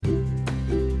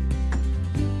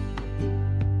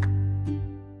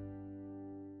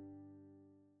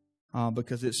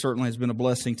because it certainly has been a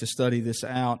blessing to study this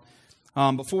out.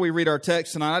 Before we read our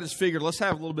text tonight, I just figured let's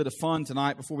have a little bit of fun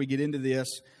tonight before we get into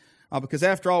this, because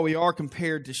after all, we are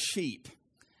compared to sheep.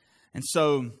 And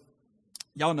so,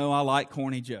 y'all know I like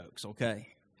corny jokes, okay?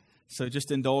 So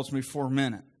just indulge me for a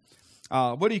minute.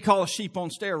 What do you call a sheep on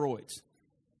steroids?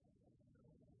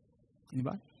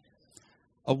 Anybody?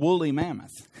 A woolly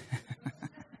mammoth.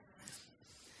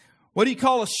 What do you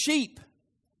call a sheep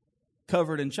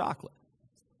covered in chocolate?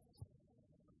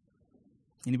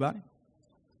 Anybody?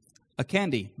 A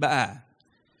candy bar.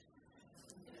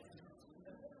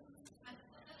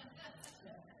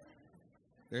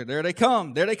 There they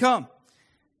come. There they come.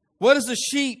 What is a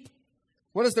sheep?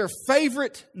 What is their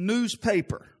favorite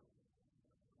newspaper?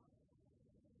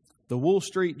 The Wall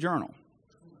Street Journal.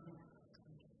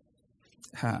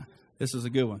 This is a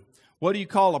good one. What do you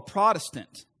call a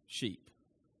Protestant sheep?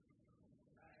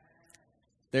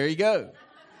 There you go.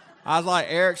 I was like,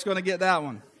 Eric's going to get that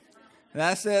one.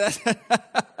 That's it.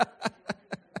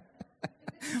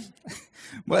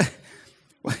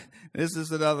 This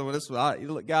is another one.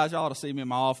 Look, guys, y'all ought to see me in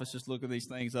my office just looking these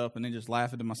things up and then just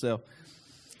laughing to myself.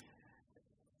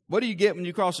 What do you get when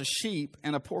you cross a sheep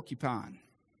and a porcupine?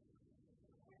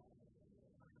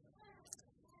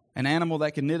 An animal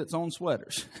that can knit its own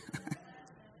sweaters.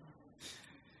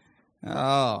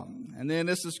 Oh, and then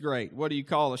this is great. What do you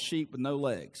call a sheep with no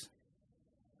legs?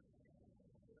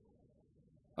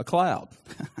 A cloud.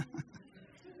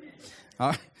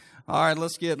 All right,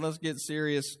 let's get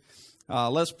serious.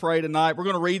 Let's pray tonight. We're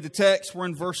going to read the text. We're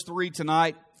in verse 3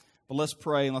 tonight, but let's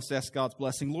pray and let's ask God's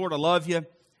blessing. Lord, I love you.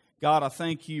 God, I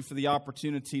thank you for the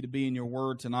opportunity to be in your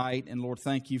word tonight. And Lord,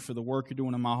 thank you for the work you're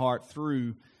doing in my heart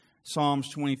through Psalms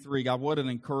 23. God, what an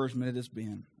encouragement it has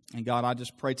been. And God, I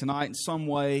just pray tonight in some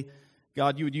way,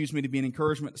 God, you would use me to be an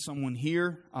encouragement to someone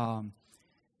here.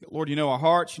 Lord, you know our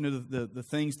hearts. You know the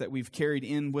things that we've carried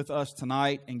in with us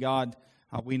tonight. And God,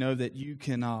 we know that you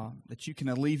can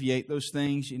alleviate those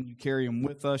things and you carry them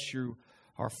with us. You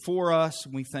are for us,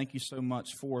 and we thank you so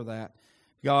much for that.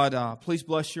 God, please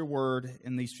bless your word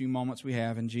in these few moments we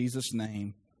have. In Jesus'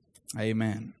 name,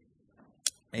 amen.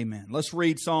 Amen. Let's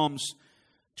read Psalms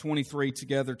 23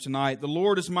 together tonight. The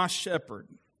Lord is my shepherd.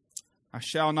 I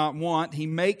shall not want. He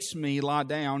makes me lie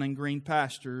down in green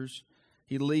pastures.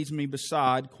 He leads me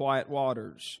beside quiet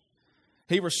waters.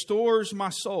 He restores my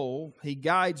soul. He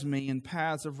guides me in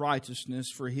paths of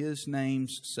righteousness for His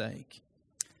name's sake.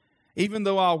 Even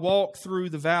though I walk through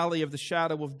the valley of the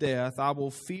shadow of death, I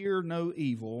will fear no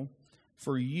evil,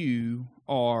 for you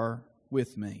are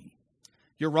with me.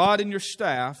 Your rod and your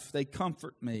staff, they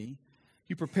comfort me.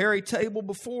 You prepare a table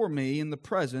before me in the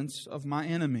presence of my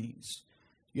enemies.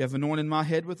 You have anointed my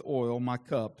head with oil, my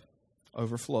cup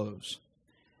overflows.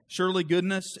 Surely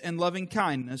goodness and loving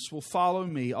kindness will follow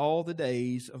me all the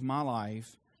days of my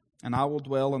life, and I will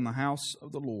dwell in the house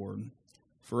of the Lord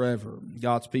forever.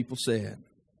 God's people said,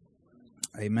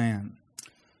 amen.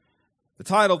 The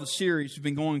title of the series we've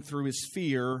been going through is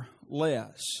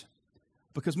Fearless,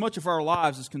 because much of our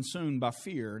lives is consumed by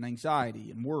fear and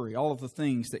anxiety and worry, all of the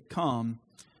things that come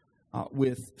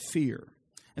with fear.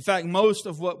 In fact, most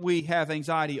of what we have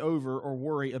anxiety over or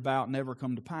worry about never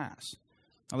come to pass.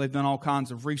 Now, they've done all kinds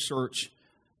of research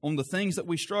on the things that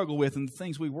we struggle with and the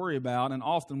things we worry about, and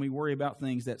often we worry about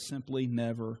things that simply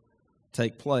never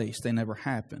take place. They never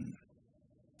happen.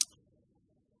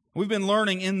 We've been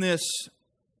learning in this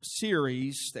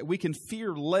series that we can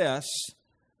fear less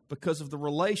because of the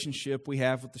relationship we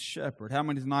have with the shepherd. How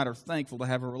many tonight are thankful to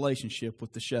have a relationship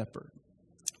with the shepherd?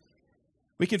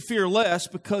 We can fear less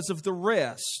because of the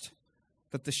rest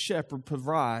that the shepherd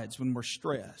provides when we're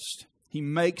stressed. He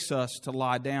makes us to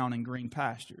lie down in green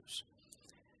pastures.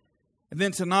 And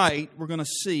then tonight, we're going to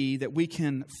see that we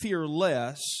can fear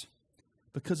less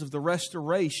because of the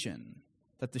restoration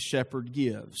that the shepherd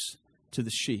gives to the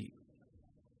sheep.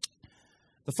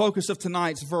 The focus of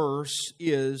tonight's verse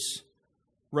is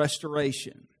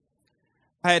restoration.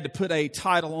 I had to put a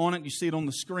title on it. You see it on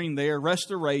the screen there.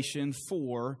 Restoration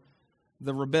for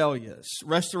the rebellious.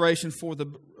 Restoration for the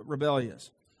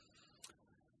rebellious.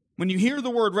 When you hear the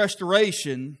word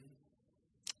restoration,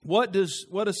 what is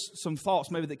some thoughts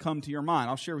maybe that come to your mind?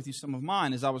 I'll share with you some of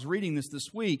mine. As I was reading this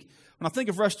week, when I think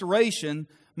of restoration,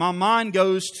 my mind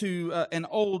goes to an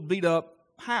old beat-up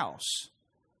house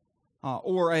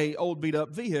or an old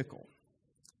beat-up vehicle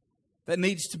that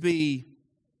needs to be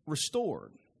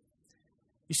restored.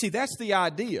 You see, that's the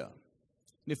idea.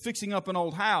 Fixing up an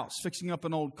old house, fixing up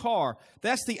an old car.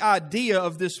 That's the idea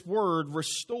of this word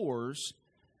restores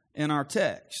in our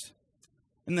text.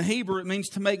 In the Hebrew, it means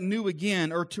to make new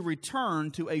again or to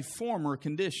return to a former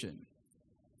condition.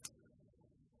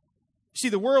 See,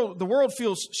 the world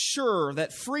feels sure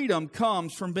that freedom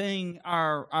comes from being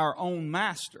our own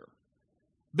master,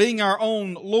 being our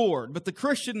own Lord. But the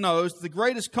Christian knows the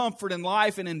greatest comfort in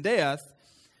life and in death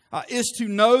is to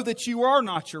know that you are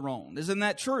not your own. Isn't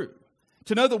that true?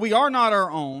 To know that we are not our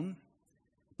own,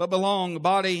 but belong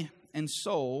body and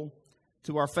soul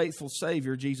to our faithful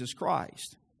Savior, Jesus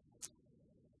Christ.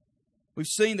 We've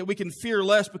seen that we can fear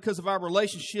less because of our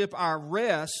relationship, our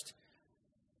rest,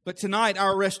 but tonight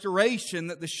our restoration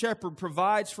that the shepherd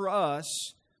provides for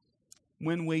us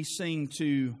when we seem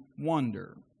to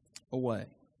wander away.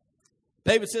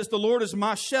 David says, the Lord is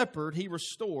my shepherd, He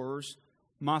restores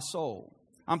my soul.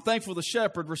 I'm thankful the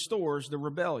shepherd restores the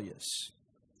rebellious.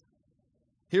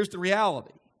 Here's the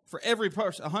reality. For every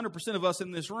person, 100% of us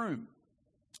in this room,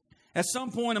 at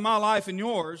some point in my life and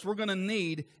yours, we're going to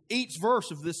need each verse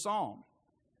of this psalm.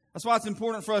 That's why it's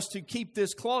important for us to keep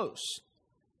this close.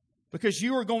 Because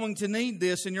you are going to need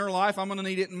this in your life. I'm going to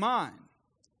need it in mine.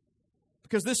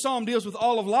 Because this psalm deals with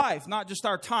all of life, not just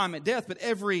our time at death, but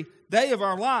every day of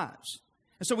our lives.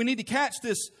 And so we need to catch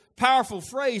this powerful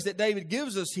phrase that David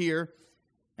gives us here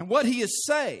and what he is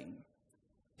saying.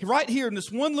 Right here in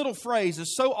this one little phrase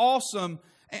is so awesome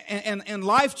and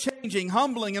life-changing,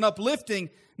 humbling, and uplifting.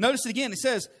 Notice it again. It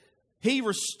says, He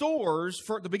restores,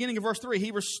 for at the beginning of verse 3,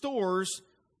 He restores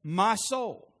my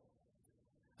soul.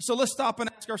 So let's stop and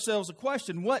ask ourselves a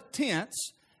question. What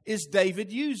tense is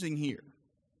David using here?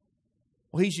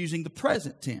 Well, he's using the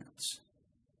present tense.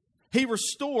 He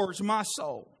restores my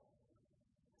soul.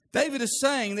 David is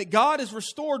saying that God has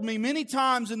restored me many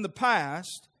times in the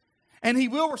past, and He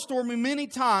will restore me many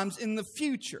times in the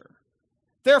future.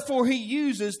 Therefore, he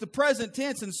uses the present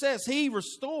tense and says, He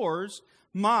restores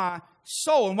my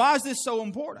soul. And why is this so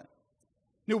important?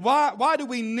 You know, why do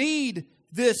we need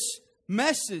this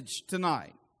message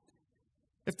tonight?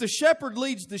 If the shepherd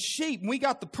leads the sheep, and we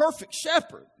got the perfect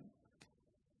shepherd,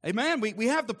 amen, we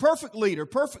have the perfect leader,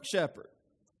 perfect shepherd,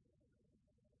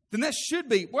 then that should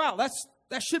be,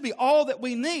 that should be all that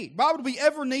we need. Why would we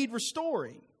ever need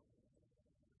restoring?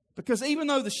 Because even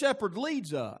though the shepherd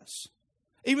leads us,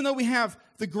 even though we have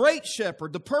the great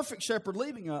shepherd, the perfect shepherd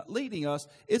leading us,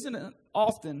 isn't it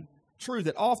often true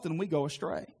that often we go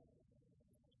astray?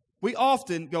 We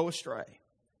often go astray.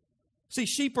 See,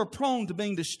 sheep are prone to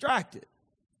being distracted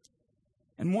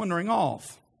and wandering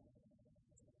off.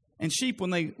 And sheep, when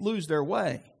they lose their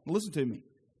way, listen to me,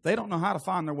 they don't know how to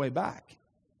find their way back.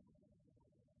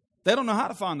 They don't know how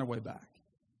to find their way back.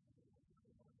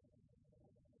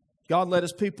 God led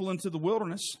His people into the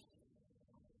wilderness.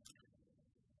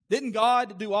 Didn't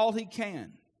God do all He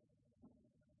can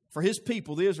for His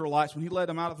people, the Israelites, when He led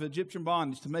them out of Egyptian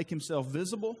bondage, to make Himself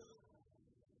visible,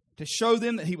 to show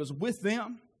them that He was with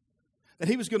them, that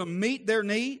He was going to meet their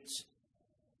needs,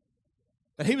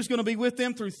 that He was going to be with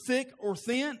them through thick or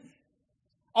thin?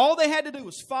 All they had to do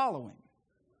was follow Him.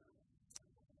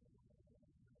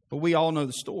 But we all know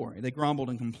the story. They grumbled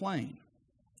and complained.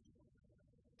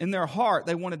 In their heart,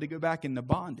 they wanted to go back into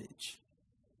bondage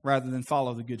rather than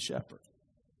follow the Good Shepherd.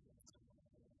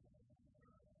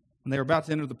 When they were about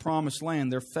to enter the promised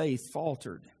land, their faith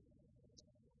faltered.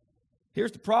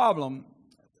 Here's the problem.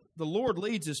 The Lord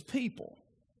leads His people.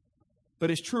 But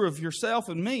it's true of yourself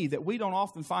and me that we don't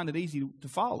often find it easy to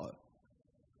follow.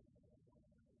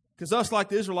 Because us, like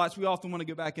the Israelites, we often want to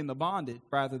go back into bondage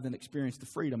rather than experience the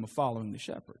freedom of following the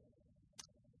shepherd.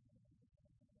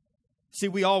 See,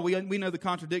 we know the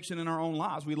contradiction in our own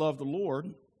lives. We love the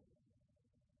Lord,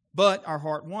 but our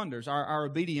heart wanders. Our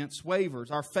obedience wavers.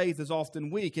 Our faith is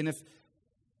often weak. And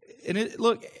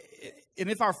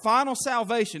if our final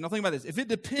salvation, now think about this, if it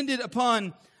depended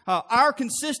upon our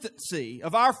consistency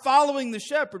of our following the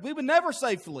shepherd, we would never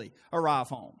safely arrive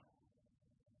home.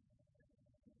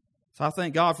 So I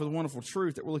thank God for the wonderful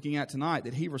truth that we're looking at tonight,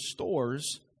 that He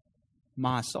restores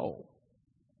my soul.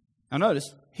 Now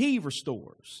notice, He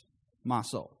restores my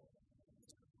soul.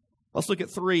 Let's look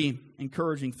at 3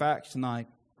 encouraging facts tonight.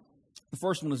 The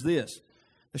first one is this: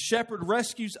 the shepherd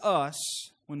rescues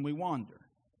us when we wander.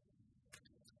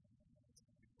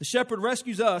 The shepherd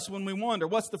rescues us when we wander.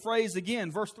 What's the phrase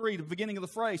again? Verse 3, the beginning of the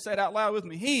phrase. Say it out loud with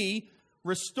me. He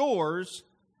restores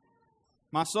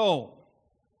my soul.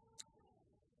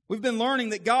 We've been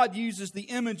learning that God uses the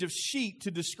image of sheep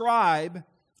to describe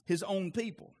His own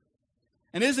people.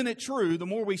 And isn't it true, the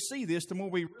more we see this, the more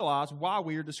we realize why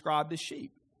we are described as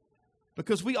sheep.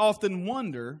 Because we often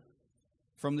wander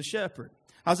from the shepherd.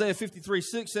 Isaiah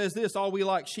 53:6 says this: all we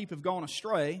like sheep have gone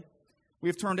astray. We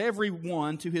have turned every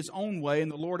one to his own way,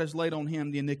 and the Lord has laid on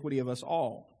Him the iniquity of us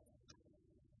all.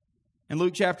 In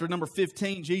Luke chapter number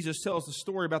 15, Jesus tells the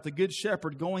story about the good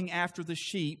shepherd going after the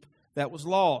sheep that was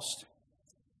lost.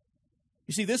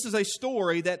 You see, this is a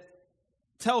story that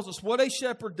tells us what a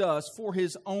shepherd does for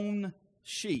his own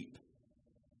sheep.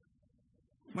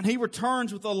 When he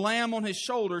returns with a lamb on his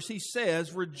shoulders, he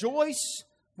says, "Rejoice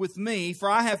with me, for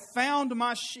I have found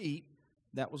my sheep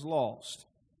that was lost."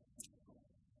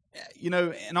 You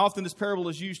know, and often this parable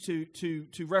is used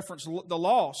to reference the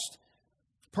lost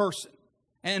person.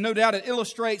 And no doubt it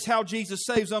illustrates how Jesus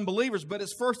saves unbelievers, but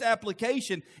its first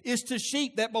application is to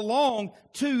sheep that belong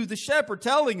to the shepherd,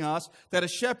 telling us that a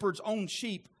shepherd's own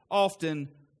sheep often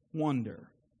wander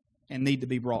and need to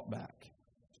be brought back.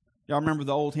 Y'all remember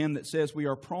the old hymn that says, "We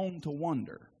are prone to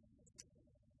wander.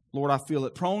 Lord, I feel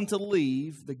it, prone to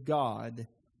leave the God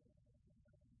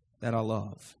that I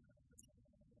love."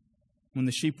 When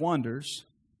the sheep wanders,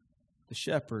 the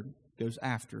shepherd goes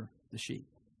after the sheep.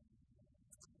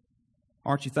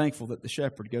 Aren't you thankful that the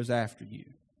shepherd goes after you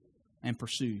and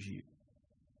pursues you?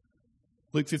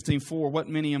 Luke 15:4, "What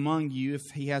many among you,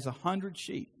 if he has 100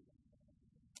 sheep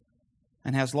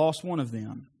and has lost one of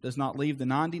them, does not leave the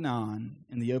 99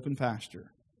 in the open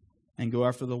pasture and go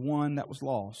after the one that was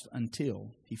lost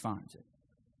until he finds it?"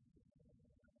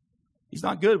 He's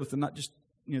not good with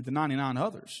the 99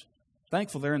 others.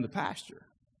 Thankful they're in the pasture.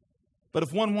 But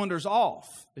if one wanders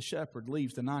off, the shepherd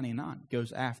leaves the 99,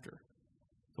 goes after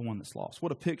the one that's lost.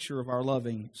 What a picture of our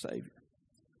loving Savior.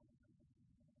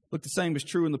 Look, the same is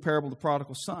true in the parable of the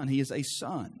prodigal son. He is a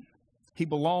son. He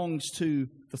belongs to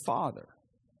the Father.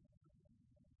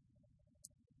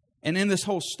 And in this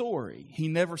whole story, he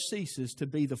never ceases to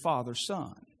be the Father's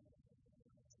son.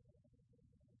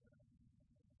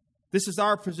 This is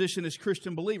our position as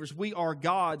Christian believers. We are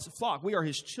God's flock. We are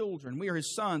His children. We are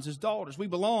His sons, His daughters. We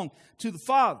belong to the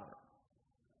Father.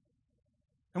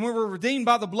 And when we're redeemed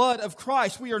by the blood of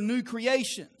Christ, we are new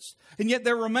creations. And yet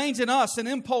there remains in us an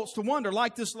impulse to wander.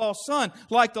 Like this lost son,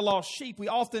 like the lost sheep, we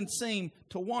often seem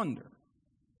to wander.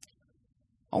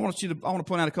 I want to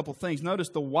point out a couple of things. Notice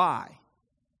the why.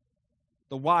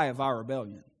 The why of our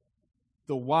rebellion.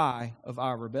 The why of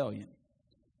our rebellion.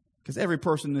 Because every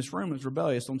person in this room is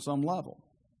rebellious on some level.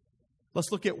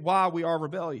 Let's look at why we are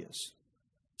rebellious.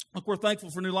 Look, we're thankful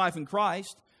for new life in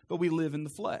Christ, but we live in the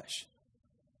flesh.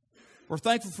 We're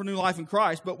thankful for new life in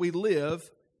Christ, but we live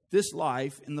this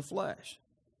life in the flesh.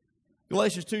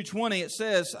 Galatians 2:20, it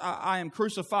says, I am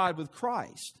crucified with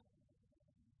Christ.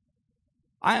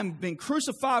 I am being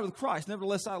crucified with Christ.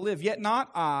 Nevertheless I live. Yet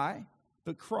not I,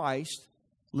 but Christ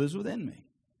lives within me.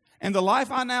 And the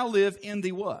life I now live in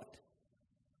the what?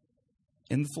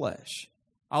 In the flesh.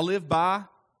 I live by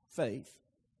faith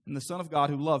in the Son of God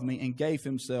who loved me and gave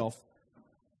Himself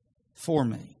for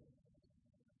me.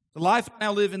 The life I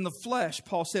now live in the flesh,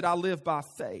 Paul said, I live by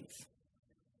faith.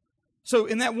 So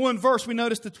in that one verse, we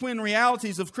notice the twin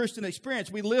realities of Christian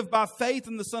experience. We live by faith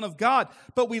in the Son of God,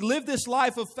 but we live this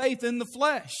life of faith in the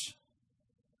flesh.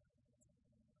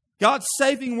 God's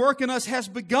saving work in us has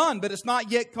begun, but it's not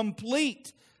yet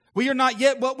complete. We are not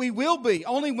yet what we will be.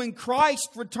 Only when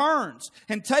Christ returns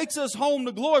and takes us home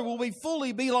to glory will we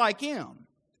fully be like Him.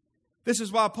 This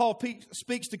is why Paul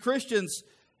speaks to Christians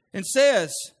and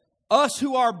says, us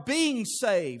who are being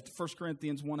saved, 1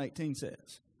 Corinthians 1:18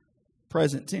 says,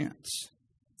 present tense.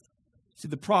 See,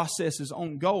 the process is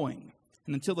ongoing.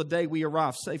 And until the day we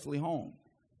arrive safely home,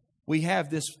 we have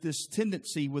this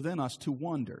tendency within us to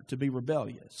wander, to be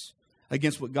rebellious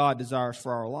against what God desires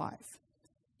for our life.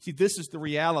 See, this is the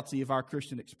reality of our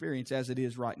Christian experience as it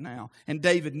is right now. And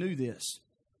David knew this.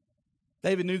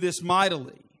 David knew this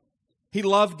mightily. He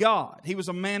loved God. He was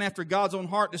a man after God's own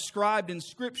heart, described in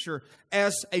Scripture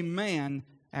as a man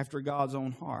after God's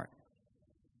own heart.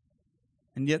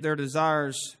 And yet there were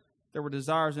desires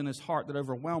in his heart that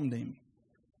overwhelmed him.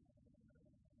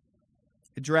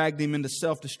 It dragged him into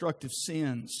self-destructive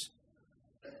sins.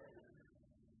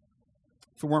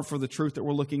 If it weren't for the truth that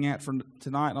we're looking at for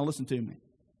tonight, now listen to me.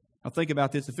 Now think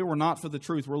about this. If it were not for the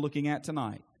truth we're looking at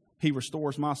tonight, He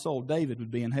restores my soul, David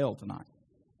would be in hell tonight.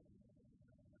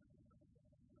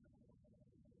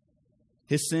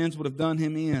 His sins would have done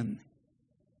him in.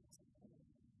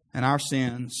 And our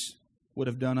sins would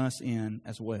have done us in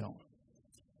as well.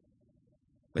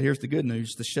 But here's the good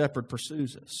news. The shepherd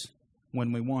pursues us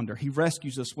when we wander. He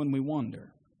rescues us when we wander.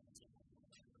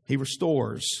 He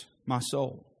restores my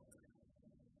soul.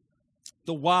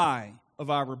 The why of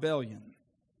our rebellion.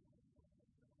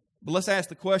 But let's ask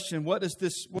the question, what is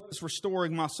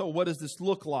restoring my soul? What does this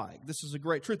look like? This is a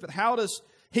great truth. But how does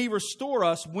He restore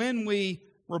us when we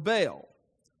rebel?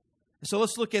 So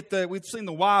let's look at we've seen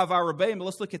the why of our rebellion, but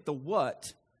let's look at the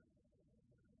what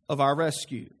of our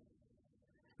rescue.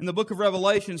 In the book of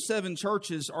Revelation, 7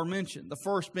 churches are mentioned. The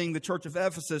first being the church of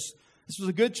Ephesus. This was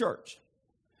a good church.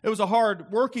 It was a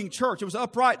hard-working church. It was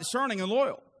upright, discerning, and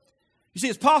loyal. You see,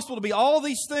 it's possible to be all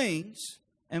these things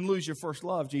and lose your first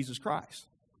love, Jesus Christ.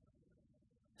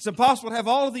 It's impossible to have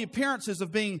all of the appearances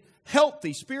of being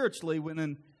healthy spiritually when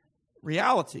in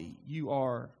reality you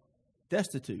are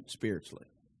destitute spiritually.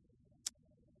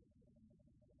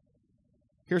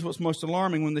 Here's what's most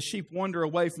alarming. When the sheep wander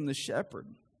away from the shepherd,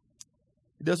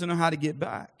 it doesn't know how to get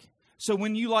back. So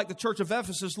when you, like the church of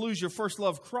Ephesus, lose your first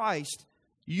love, Christ,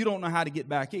 you don't know how to get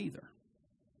back either.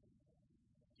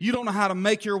 You don't know how to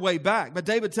make your way back. But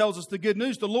David tells us the good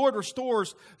news. The Lord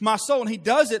restores my soul. And He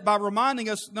does it by reminding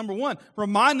us, number one,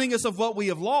 reminding us of what we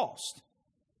have lost.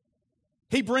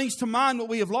 He brings to mind what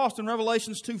we have lost in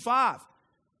Revelations 2:5.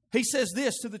 He says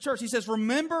this to the church. He says,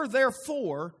 remember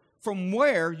therefore from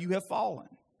where you have fallen.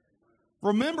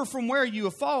 Remember from where you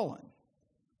have fallen.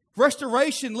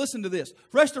 Restoration, listen to this.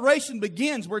 Restoration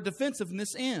begins where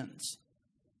defensiveness ends.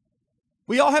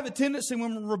 We all have a tendency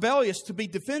when we're rebellious to be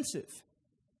defensive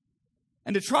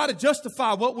and to try to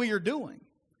justify what we are doing.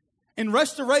 In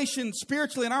restoration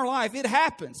spiritually in our life, it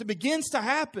happens. It begins to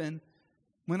happen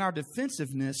when our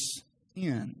defensiveness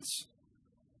ends.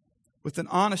 With an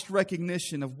honest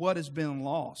recognition of what has been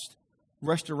lost,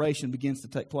 restoration begins to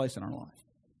take place in our life.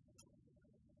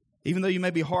 Even though you may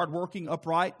be hardworking,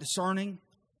 upright, discerning,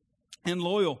 and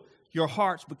loyal, your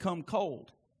hearts become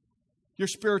cold. Your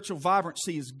spiritual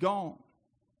vibrancy is gone.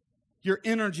 Your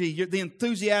energy, the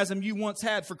enthusiasm you once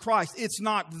had for Christ, it's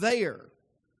not there.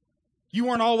 You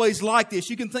weren't always like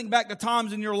this. You can think back to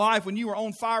times in your life when you were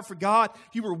on fire for God.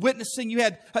 You were witnessing. You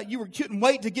couldn't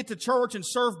wait to get to church and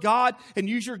serve God and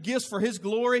use your gifts for His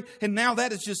glory. And now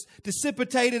that is just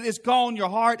dissipated. It's gone. Your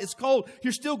heart is cold.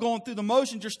 You're still going through the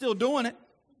motions. You're still doing it.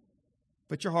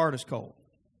 But your heart is cold.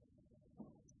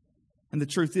 And the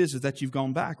truth is that you've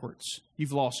gone backwards.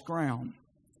 You've lost ground.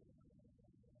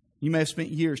 You may have spent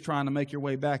years trying to make your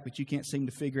way back, but you can't seem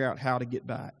to figure out how to get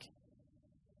back.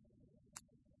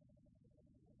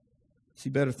 See,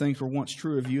 better things were once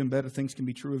true of you, and better things can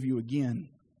be true of you again.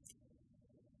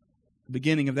 The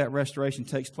beginning of that restoration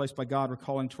takes place by God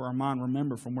recalling to our mind,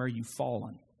 remember from where you've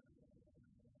fallen.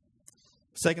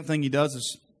 The second thing He does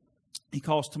is He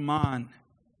calls to mind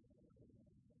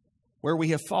where we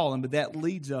have fallen, but that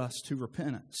leads us to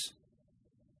repentance.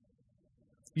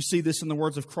 You see this in the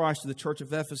words of Christ to the church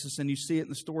of Ephesus, and you see it in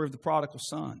the story of the prodigal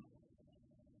son.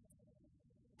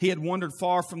 He had wandered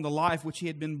far from the life which he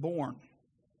had been born.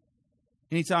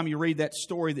 Anytime you read that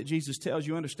story that Jesus tells,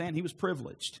 you understand he was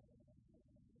privileged.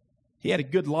 He had a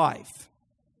good life.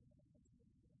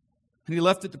 And he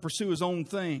left it to pursue his own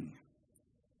thing.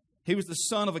 He was the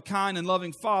son of a kind and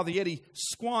loving father, yet he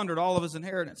squandered all of his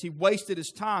inheritance. He wasted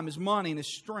his time, his money, and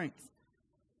his strength.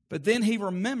 But then he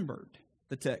remembered,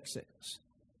 the text says,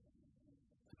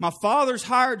 my father's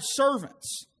hired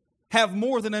servants have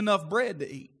more than enough bread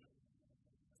to eat,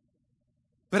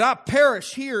 but I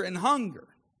perish here in hunger.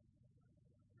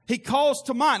 He calls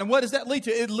to mind. And what does that lead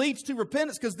to? It leads to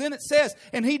repentance, because then it says,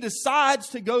 and he decides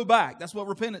to go back. That's what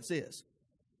repentance is.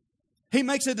 He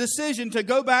makes a decision to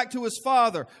go back to his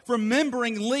father.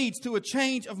 Remembering leads to a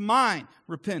change of mind.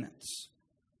 Repentance.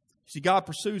 See, God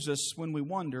pursues us when we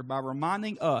wander by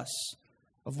reminding us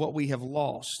of what we have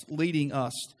lost, leading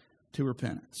us to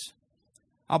repentance.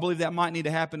 I believe that might need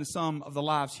to happen in some of the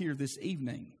lives here this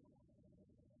evening.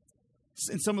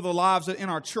 In some of the lives in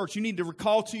our church, you need to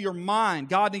recall to your mind.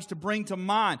 God needs to bring to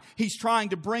mind. He's trying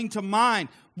to bring to mind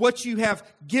what you have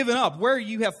given up, where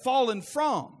you have fallen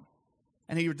from.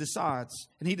 And He decides,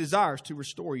 and He desires to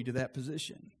restore you to that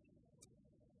position.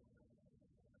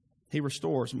 He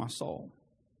restores my soul.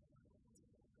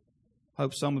 I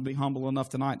hope some would be humble enough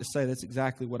tonight to say that's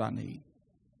exactly what I need.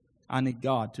 I need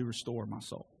God to restore my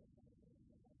soul.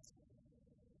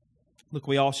 Look,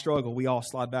 we all struggle. We all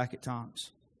slide back at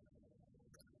times.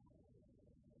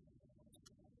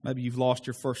 Maybe you've lost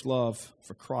your first love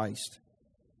for Christ.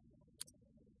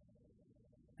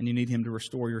 And you need Him to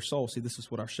restore your soul. See, this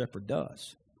is what our shepherd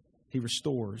does. He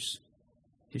restores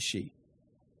his sheep.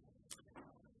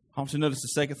 I want you to notice the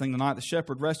second thing tonight. The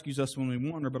shepherd rescues us when we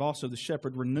wander, but also the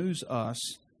shepherd renews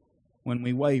us when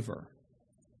we waver.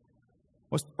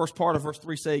 What's the first part of verse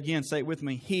 3 say again? Say it with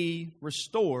me. He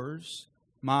restores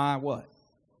my what?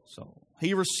 Soul.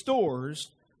 He restores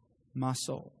my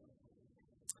soul.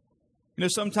 You know,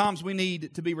 sometimes we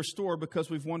need to be restored because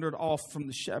we've wandered off from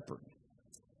the shepherd.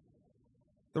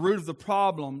 The root of the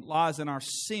problem lies in our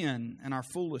sin and our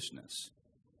foolishness.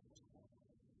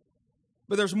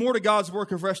 But there's more to God's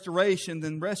work of restoration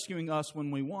than rescuing us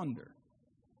when we wander.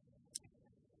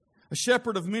 A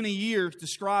shepherd of many years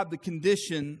described the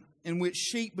condition in which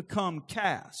sheep become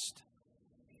cast.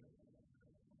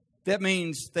 that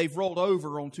means they've rolled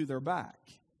over onto their back.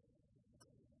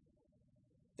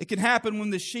 It can happen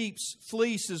when the sheep's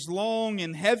fleece is long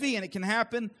and heavy, and it can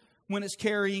happen when it's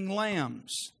carrying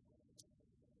lambs.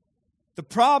 The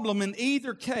problem in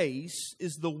either case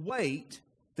is the weight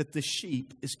that the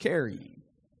sheep is carrying.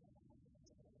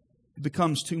 It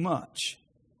becomes too much.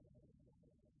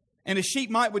 And a sheep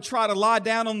would try to lie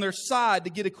down on their side to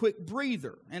get a quick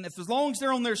breather. And as long as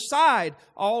they're on their side,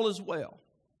 all is well.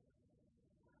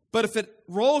 But if it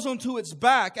rolls onto its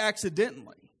back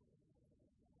accidentally,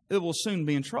 it will soon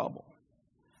be in trouble.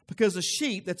 Because a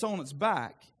sheep that's on its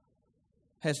back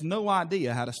has no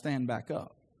idea how to stand back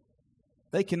up.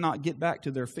 They cannot get back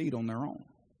to their feet on their own.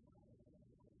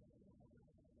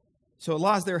 So it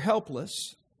lies there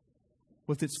helpless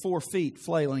with its 4 feet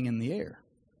flailing in the air.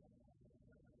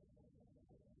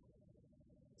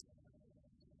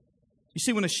 You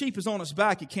see, when a sheep is on its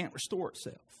back, it can't restore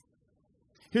itself.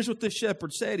 Here's what this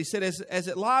shepherd said. He said, as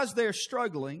it lies there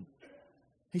struggling,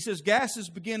 he says, gases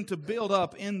begin to build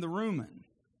up in the rumen.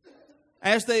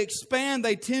 As they expand,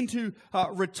 they tend to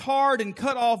retard and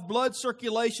cut off blood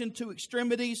circulation to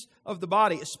extremities of the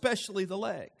body, especially the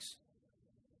legs.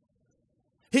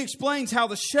 He explains how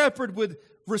the shepherd would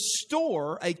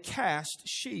restore a cast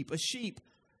sheep, a sheep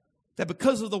that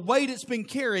because of the weight it's been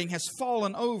carrying has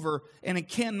fallen over and it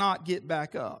cannot get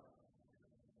back up.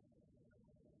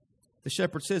 The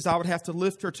shepherd says, I would have to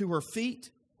lift her to her feet.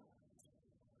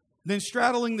 Then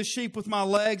straddling the sheep with my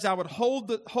legs, I would hold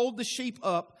the sheep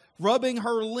up, rubbing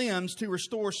her limbs to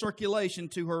restore circulation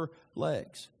to her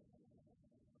legs.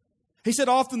 He said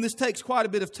often this takes quite a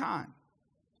bit of time.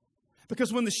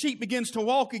 Because when the sheep begins to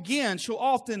walk again, she'll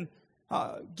often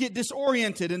get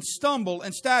disoriented and stumble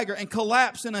and stagger and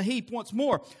collapse in a heap once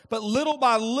more. But little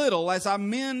by little, as I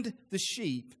mend the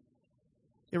sheep,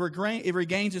 it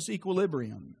regains its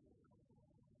equilibrium,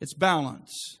 its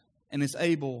balance, and is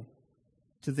able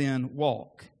to then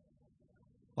walk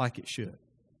like it should.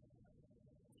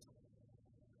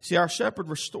 See, our shepherd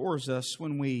restores us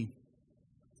when we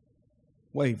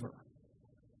waver.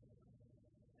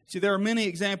 See, there are many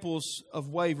examples of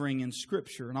wavering in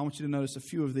Scripture, and I want you to notice a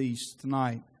few of these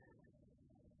tonight.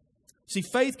 See,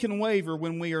 faith can waver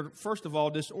when we are, first of all,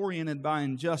 disoriented by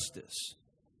injustice.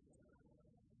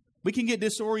 We can get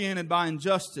disoriented by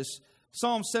injustice.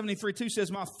 Psalm 73:2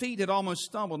 says, my feet had almost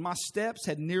stumbled. My steps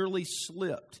had nearly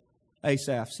slipped,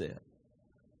 Asaph said.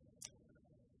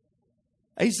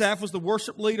 Asaph was the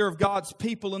worship leader of God's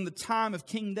people in the time of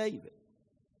King David.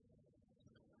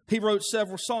 He wrote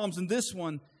several psalms, and this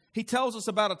one, he tells us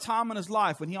about a time in his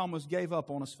life when he almost gave up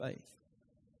on his faith.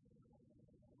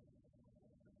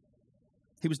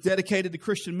 He was dedicated to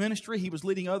Christian ministry. He was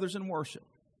leading others in worship.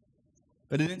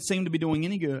 But it didn't seem to be doing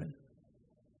any good.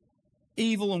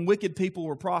 Evil and wicked people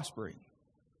were prospering.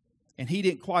 And he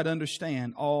didn't quite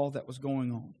understand all that was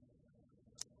going on.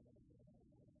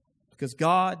 Because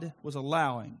God was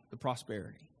allowing the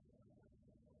prosperity.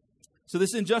 So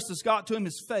this injustice got to him.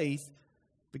 His faith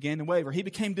began to waver. He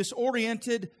became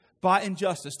disoriented by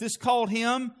injustice. This caused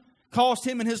him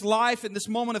in his life, in this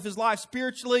moment of his life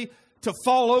spiritually, to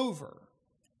fall over.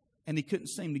 And he couldn't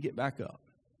seem to get back up.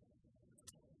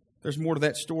 There's more to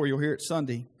that story. You'll hear it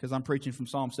Sunday because I'm preaching from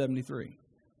Psalm 73.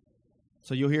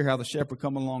 So you'll hear how the shepherd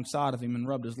come alongside of him and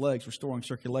rubbed his legs, restoring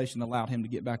circulation, allowed him to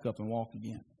get back up and walk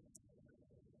again.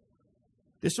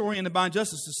 Disoriented by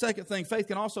injustice. The second thing, faith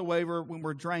can also waver when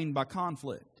we're drained by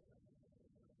conflict.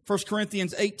 1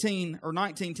 Corinthians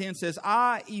 19:10 says,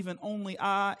 I, even only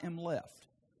I, am left.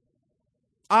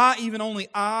 I, even only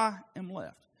I, am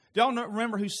left. Do y'all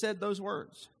remember who said those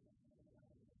words?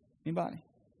 Anybody?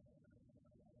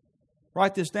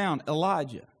 Write this down.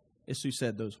 Elijah is who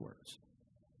said those words.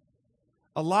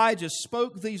 Elijah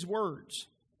spoke these words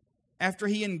after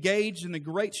he engaged in a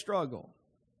great struggle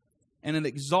and it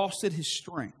exhausted his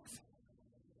strength.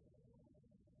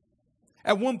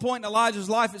 At one point in Elijah's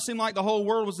life, it seemed like the whole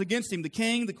world was against him. The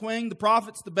king, the queen, the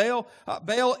prophets, the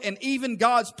Baal, and even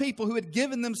God's people who had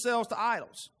given themselves to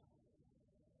idols.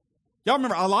 Y'all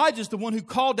remember, Elijah's the one who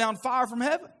called down fire from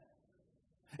heaven.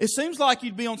 It seems like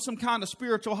you'd be on some kind of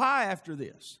spiritual high after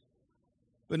this.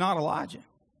 But not Elijah.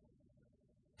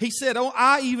 He said, oh,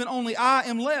 I, even only I,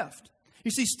 am left.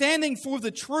 You see, standing for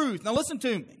the truth. Now listen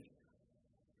to me.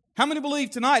 How many believe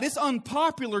tonight it's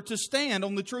unpopular to stand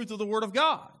on the truth of the Word of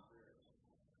God?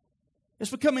 It's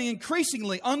becoming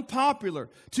increasingly unpopular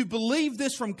to believe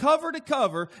this from cover to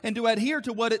cover and to adhere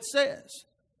to what it says.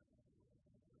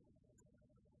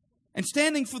 And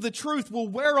standing for the truth will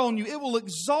wear on you. It will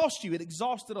exhaust you. It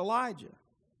exhausted Elijah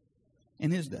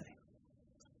in his day.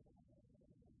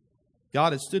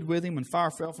 God had stood with him when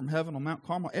fire fell from heaven on Mount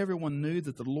Carmel. Everyone knew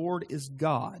that the Lord is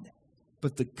God.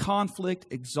 But the conflict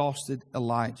exhausted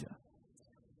Elijah.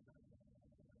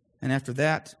 And after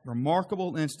that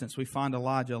remarkable instance, we find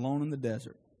Elijah alone in the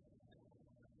desert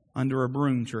under a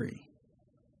broom tree.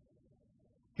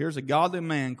 Here's a godly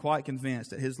man quite convinced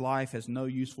that his life has no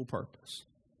useful purpose.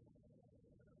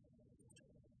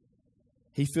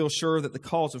 He feels sure that the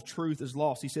cause of truth is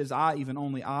lost. He says,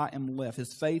 only I am left.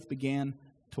 His faith began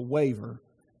to waver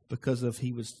because of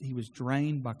he was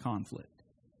drained by conflict.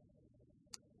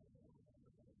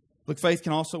 Look, faith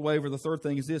can also waver. The third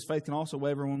thing is this. Faith can also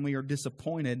waver when we are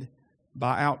disappointed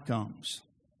by outcomes.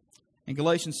 In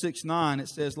Galatians 6:9, it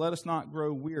says, let us not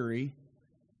grow weary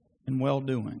in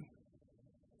well-doing.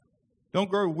 Don't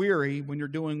grow weary when you're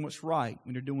doing what's right,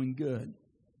 when you're doing good.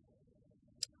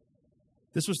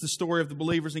 This was the story of the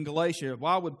believers in Galatia.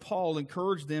 Why would Paul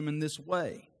encourage them in this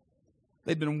way?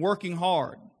 They'd been working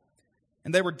hard,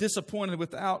 and they were disappointed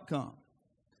with the outcome.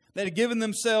 They had given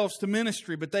themselves to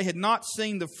ministry, but they had not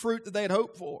seen the fruit that they had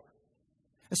hoped for.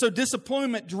 And so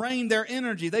disappointment drained their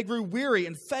energy. They grew weary,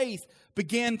 and faith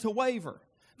began to waver.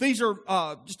 These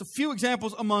are just a few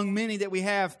examples among many that we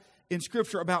have in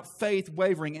Scripture about faith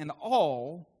wavering, and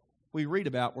all we read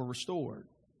about were restored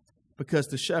because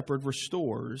the shepherd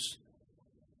restores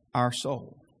our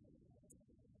soul.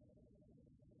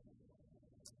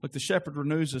 Look, the shepherd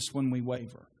renews us when we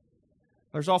waver.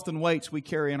 There's often weights we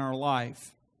carry in our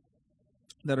life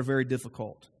that are very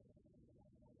difficult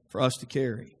for us to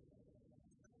carry.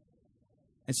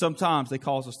 And sometimes they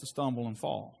cause us to stumble and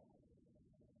fall.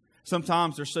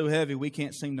 Sometimes they're so heavy we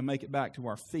can't seem to make it back to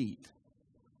our feet.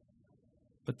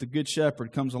 But the Good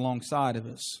Shepherd comes alongside of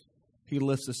us. He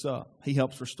lifts us up. He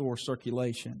helps restore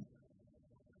circulation.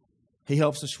 He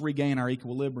helps us regain our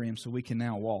equilibrium so we can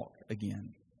now walk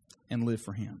again and live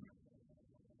for Him.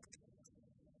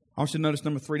 I want you to notice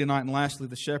number 3 tonight, and lastly,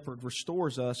 the shepherd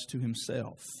restores us to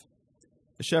Himself.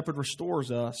 The shepherd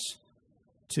restores us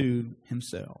to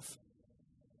Himself.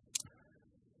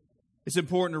 It's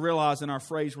important to realize in our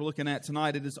phrase we're looking at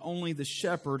tonight, it is only the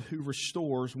shepherd who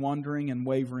restores wandering and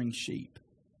wavering sheep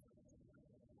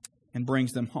and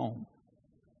brings them home.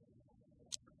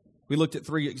 We looked at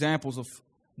 3 examples of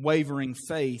wavering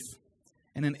faith,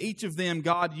 and in each of them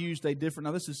God used a different,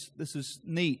 now this is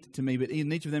neat to me, but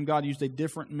in each of them God used a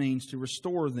different means to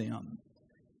restore them.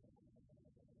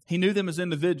 He knew them as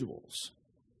individuals.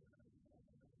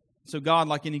 So God,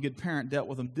 like any good parent, dealt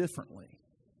with them differently,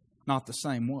 not the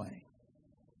same way.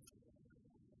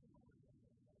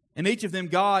 In each of them,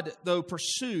 God, though,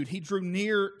 pursued. He drew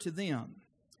near to them.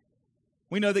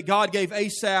 We know that God gave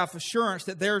Asaph assurance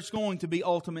that there's going to be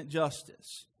ultimate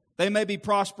justice. They may be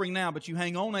prospering now, but you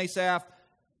hang on, Asaph.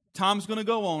 Time's going to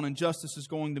go on and justice is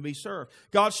going to be served.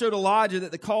 God showed Elijah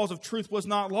that the cause of truth was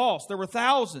not lost. There were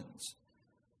thousands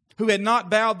who had not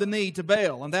bowed the knee to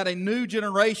Baal, and that a new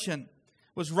generation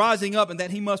was rising up and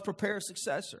that he must prepare a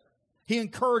successor. He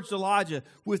encouraged Elijah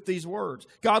with these words.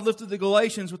 God lifted the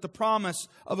Galatians with the promise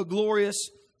of a glorious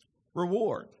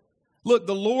reward. Look,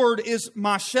 the Lord is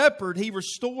my shepherd. He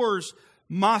restores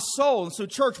my soul. And so,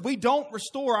 church, we don't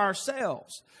restore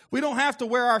ourselves. We don't have to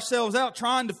wear ourselves out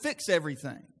trying to fix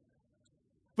everything.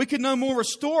 We can no more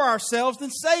restore ourselves than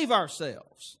save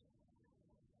ourselves.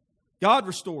 God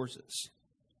restores us.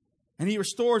 And He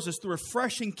restores us through a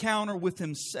fresh encounter with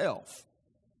Himself,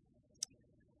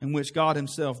 in which God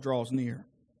Himself draws near.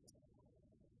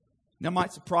 Now, it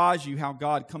might surprise you how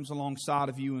God comes alongside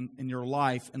of you in your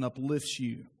life and uplifts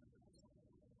you.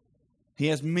 He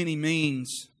has many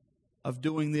means of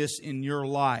doing this in your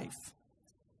life.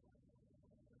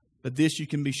 But this you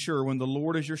can be sure, when the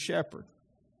Lord is your shepherd,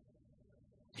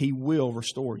 He will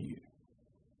restore you.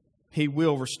 He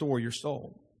will restore your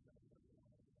soul.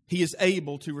 He is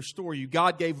able to restore you.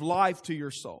 God gave life to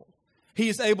your soul. He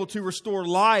is able to restore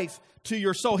life to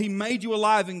your soul. He made you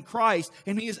alive in Christ,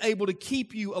 and He is able to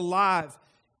keep you alive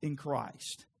in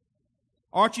Christ.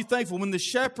 Aren't you thankful when the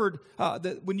shepherd,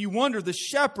 when you wonder, the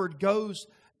shepherd goes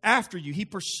after you. He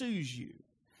pursues you.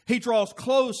 He draws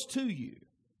close to you.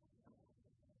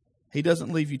 He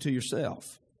doesn't leave you to yourself.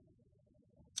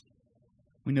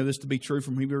 We know this to be true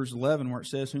from Hebrews 11, where it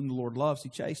says, whom the Lord loves, He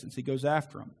chastens. He goes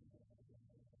after them.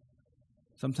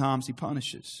 Sometimes He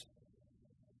punishes.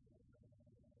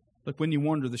 Look, when you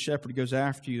wonder, the shepherd goes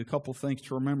after you. A couple of things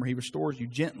to remember. He restores you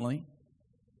gently.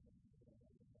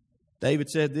 David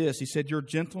said this. He said, your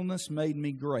gentleness made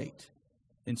me great,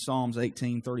 in Psalms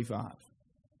 18:35.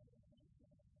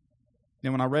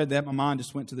 Now, when I read that, my mind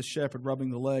just went to the shepherd rubbing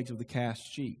the legs of the cast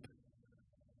sheep.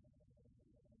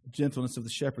 The gentleness of the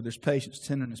shepherd. There's patience,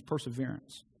 tenderness,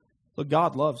 perseverance. Look,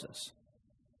 God loves us.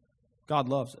 God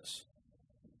loves us.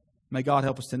 May God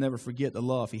help us to never forget the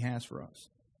love He has for us.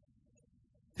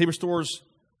 He restores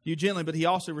you gently, but He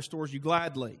also restores you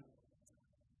gladly.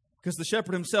 Because the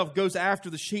shepherd himself goes after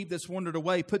the sheep that's wandered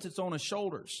away, puts it on his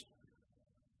shoulders,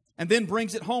 and then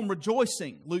brings it home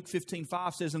rejoicing. Luke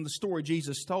 15:5 says in the story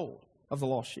Jesus told of the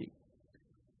lost sheep.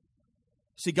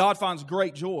 See, God finds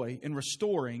great joy in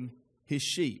restoring His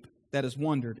sheep that has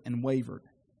wandered and wavered.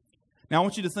 Now, I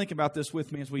want you to think about this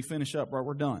with me as we finish up. Right,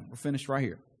 we're done. We're finished right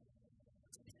here.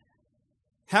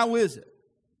 How is it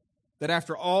that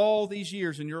after all these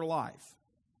years in your life,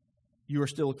 you are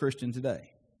still a Christian today?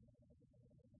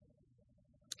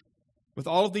 With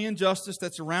all of the injustice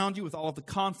that's around you, with all of the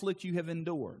conflict you have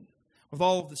endured, with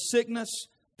all of the sickness,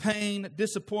 pain,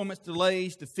 disappointments,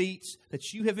 delays, defeats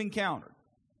that you have encountered,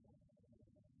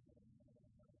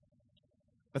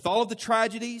 with all of the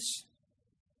tragedies,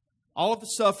 all of the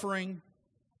suffering,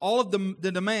 all of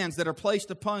the demands that are placed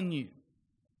upon you,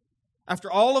 after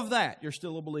all of that, you're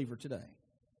still a believer today.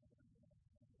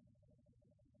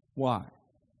 Why?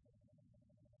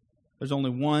 There's only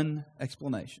one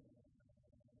explanation.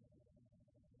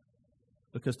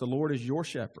 Because the Lord is your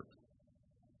shepherd,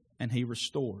 and He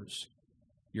restores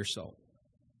your soul.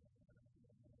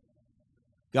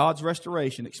 God's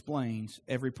restoration explains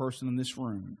every person in this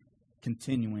room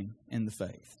continuing in the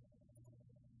faith.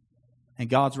 And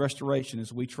God's restoration,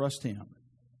 as we trust Him,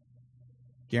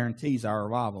 guarantees our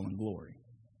arrival in glory.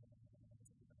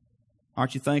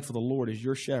 Aren't you thankful the Lord is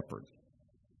your shepherd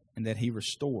and that He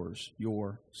restores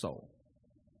your soul?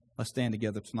 Let's stand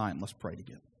together tonight and let's pray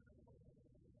together.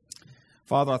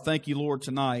 Father, I thank You, Lord,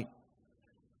 tonight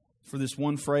for this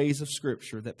one phrase of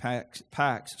Scripture that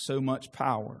packs so much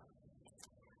power.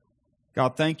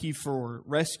 God, thank You for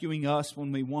rescuing us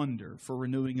when we wander, for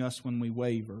renewing us when we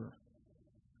waver.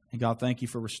 And God, thank You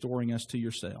for restoring us to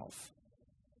Yourself.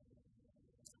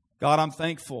 God, I'm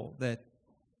thankful that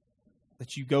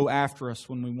You go after us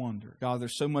when we wander. God,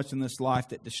 there's so much in this life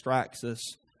that distracts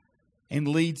us and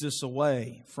leads us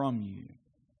away from You.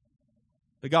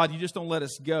 But God, You just don't let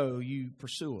us go. You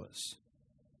pursue us.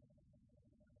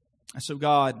 And so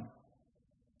God,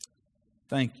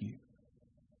 thank You.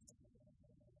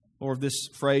 Lord, this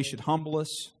phrase should humble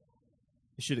us.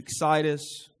 It should excite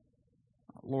us.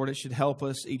 Lord, it should help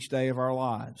us each day of our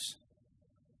lives.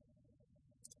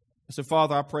 So,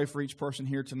 Father, I pray for each person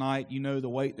here tonight. You know the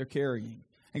weight they're carrying.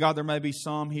 And God, there may be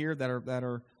some here that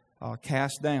are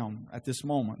cast down at this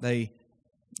moment.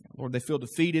 Lord, they feel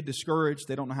defeated, discouraged.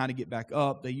 They don't know how to get back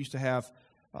up. They used to have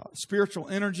spiritual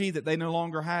energy that they no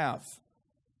longer have.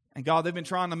 And God, they've been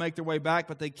trying to make their way back,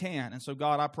 but they can't. And so,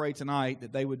 God, I pray tonight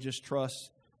that they would just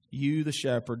trust You, the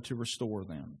shepherd, to restore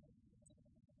them.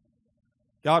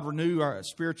 God, renew our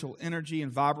spiritual energy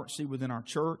and vibrancy within our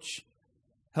church.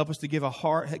 Help us to give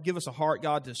us a heart,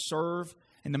 God, to serve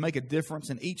and to make a difference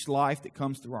in each life that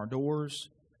comes through our doors.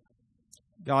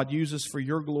 God, use us for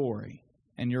Your glory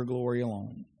and Your glory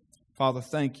alone. Father,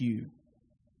 thank You.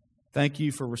 Thank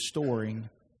You for restoring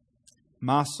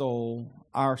my soul,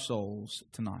 our souls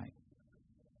tonight.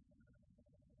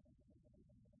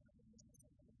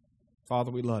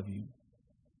 Father, we love You.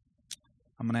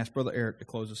 I'm going to ask Brother Eric to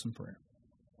close us in prayer.